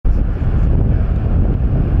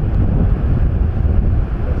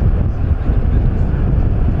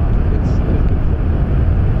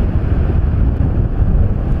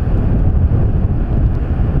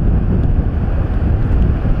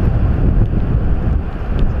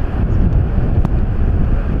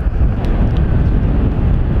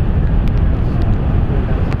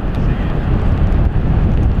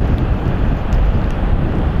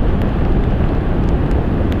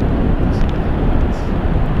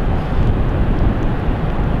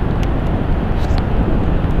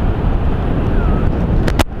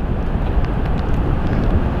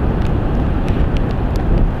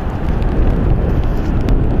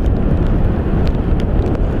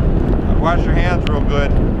hands real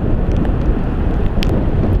good.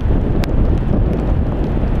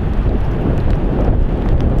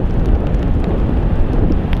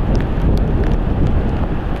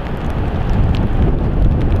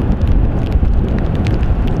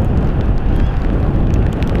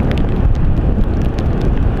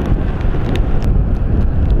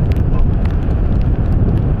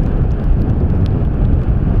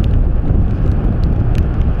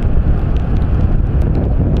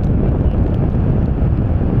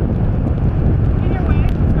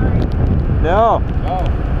 No. Oh,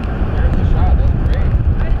 there's the shot. That's great.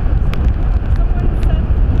 Someone said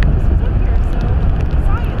this was up here, so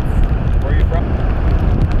science. Where are you from?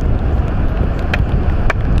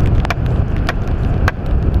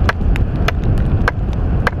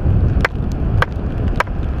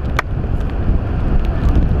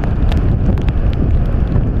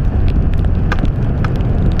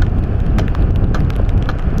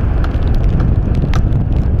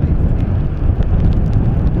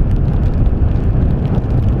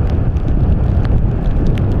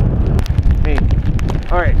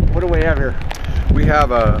 What do we have here? We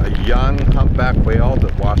have a young humpback whale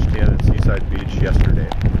that washed in at Seaside Beach yesterday.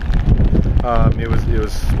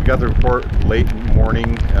 We got the report late in the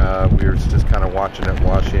morning. We were just kind of watching it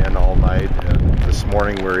wash in all night, and this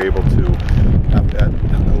morning we were able to,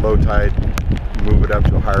 at low tide, move it up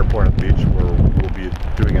to a higher point of the beach where we'll be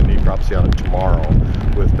doing a necropsy on it tomorrow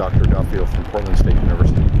with Dr. Duffield from Portland State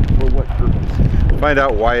University. For what purpose? Find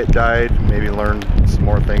out why it died, maybe learn some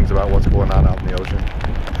more things about what's going on out in the ocean.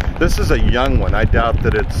 This is a young one. I doubt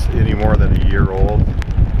that it's any more than a year old.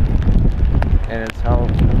 And it's how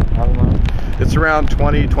long? It's around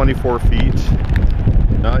 24 feet.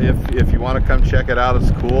 Now, if you want to come check it out,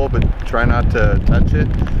 it's cool, but try not to touch it.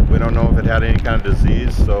 We don't know if it had any kind of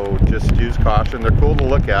disease, so just use caution. They're cool to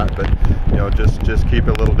look at, but you know, just keep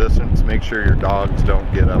a little distance. Make sure your dogs don't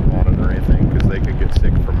get up on it or anything, because they could get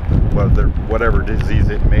sick from whatever disease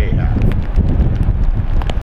it may have.